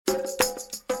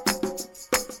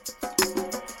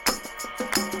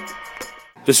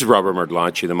This is Robert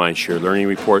Martelacci, the Mindshare Learning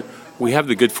Report. We have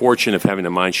the good fortune of having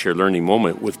a Mindshare Learning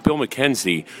moment with Bill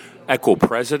McKenzie, ECHO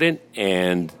President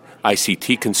and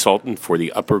ICT Consultant for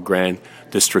the Upper Grand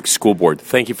District School Board.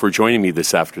 Thank you for joining me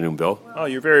this afternoon, Bill. Oh,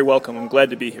 you're very welcome. I'm glad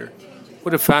to be here.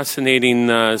 What a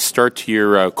fascinating start to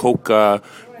your COCA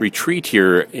retreat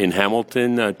here in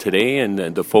Hamilton today,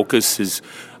 and the focus is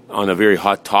on a very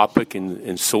hot topic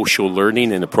in social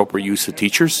learning and appropriate use of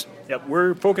teachers. Yep,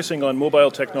 we're focusing on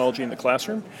mobile technology in the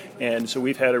classroom, and so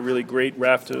we've had a really great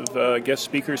raft of guest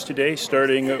speakers today,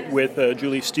 starting with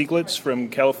Julie Stieglitz from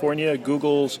California.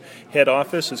 Google's head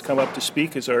office has come up to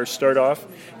speak as our start off,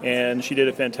 and she did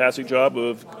a fantastic job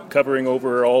of covering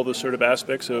over all the sort of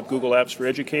aspects of Google Apps for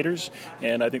educators,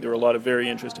 and I think there were a lot of very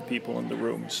interested people in the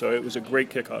room, so it was a great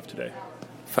kickoff today.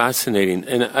 Fascinating,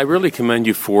 and I really commend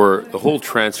you for the whole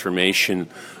transformation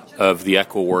of the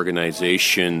ECHO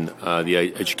organization,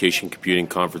 the Education Computing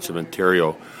Conference of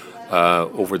Ontario,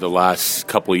 over the last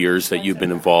couple of years that you've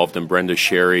been involved, and Brenda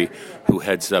Sherry, who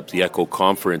heads up the ECHO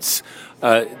conference.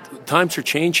 Times are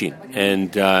changing,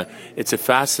 and it's a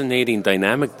fascinating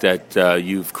dynamic that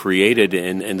you've created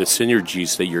and the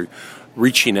synergies that you're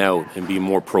reaching out and being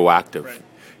more proactive. Right.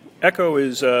 ECHO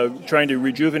is trying to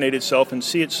rejuvenate itself and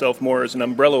see itself more as an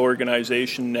umbrella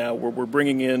organization now, where we're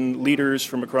bringing in leaders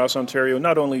from across Ontario,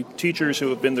 not only teachers who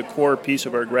have been the core piece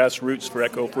of our grassroots for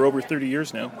ECHO for over 30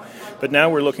 years now, but now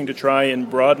we're looking to try and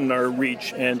broaden our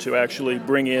reach and to actually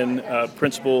bring in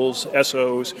principals,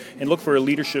 SOs, and look for a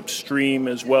leadership stream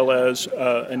as well as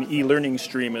an e-learning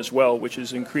stream as well, which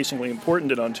is increasingly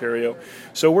important in Ontario.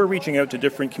 So we're reaching out to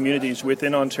different communities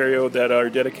within Ontario that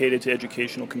are dedicated to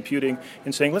educational computing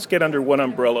and saying, let's get under one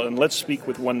umbrella and let's speak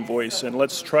with one voice and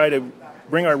let's try to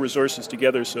bring our resources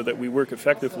together so that we work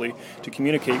effectively to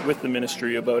communicate with the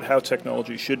ministry about how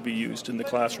technology should be used in the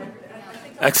classroom.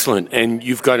 Excellent. And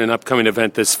you've got an upcoming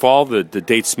event this fall. The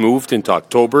date's moved into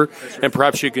October. Right. And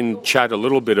perhaps you can chat a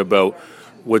little bit about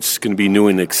what's going to be new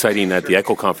and exciting at the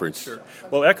ECHO conference. Sure.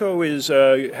 Well, ECHO is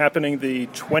happening the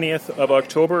 20th of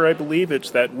October, I believe. It's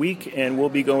that week, and we'll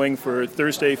be going for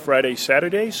Thursday, Friday,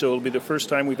 Saturday. So it'll be the first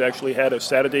time we've actually had a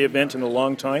Saturday event in a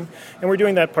long time. And we're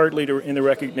doing that partly in the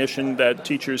recognition that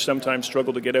teachers sometimes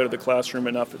struggle to get out of the classroom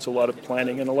enough. It's a lot of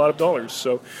planning and a lot of dollars.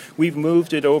 So we've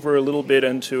moved it over a little bit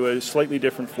into a slightly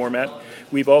different format.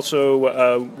 We've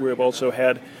also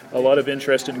had a lot of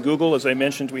interest in Google. As I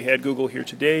mentioned, we had Google here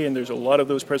today, and there's a lot of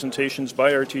those presentations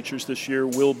by our teachers this year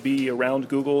will be around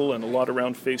Google and a lot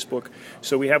around Facebook.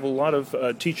 So we have a lot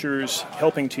of teachers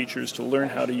helping teachers to learn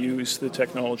how to use the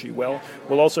technology well.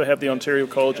 We'll also have the Ontario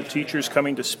College of Teachers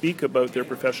coming to speak about their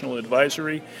professional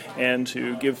advisory and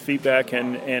to give feedback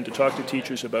and to talk to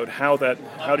teachers about how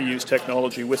to use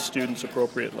technology with students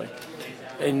appropriately.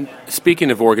 And speaking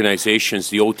of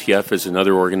organizations, the OTF is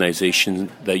another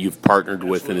organization that you've partnered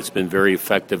with, and it's been very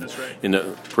effective in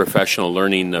the professional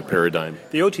learning paradigm.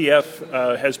 The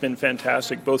OTF has been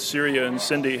fantastic. Both Syria and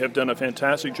Cindy have done a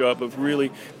fantastic job of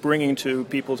really bringing to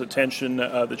people's attention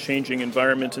the changing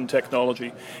environment and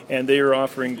technology. And they are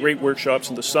offering great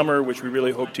workshops in the summer, which we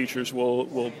really hope teachers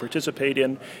will participate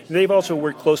in. They've also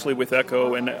worked closely with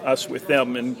ECHO and us with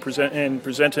them in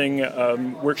presenting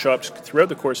workshops throughout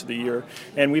the course of the year.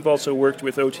 And we've also worked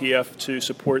with OTF to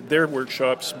support their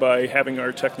workshops by having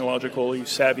our technologically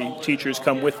savvy teachers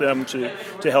come with them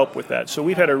to help with that. So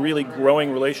we've had a really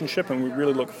growing relationship, and we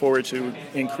really look forward to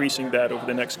increasing that over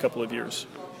the next couple of years.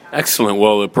 Excellent.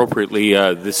 Well, appropriately,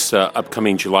 this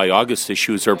upcoming July-August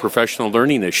issues are professional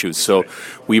learning issues. So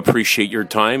we appreciate your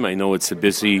time. I know it's a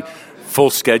busy full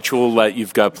schedule that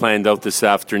you've got planned out this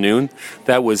afternoon.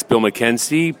 That was Bill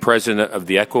McKenzie, President of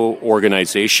the ECHO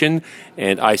organization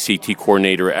and ICT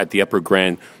Coordinator at the Upper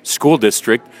Grand School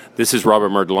District. This is Robert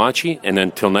Martelacci, and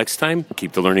until next time,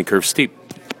 keep the learning curve steep.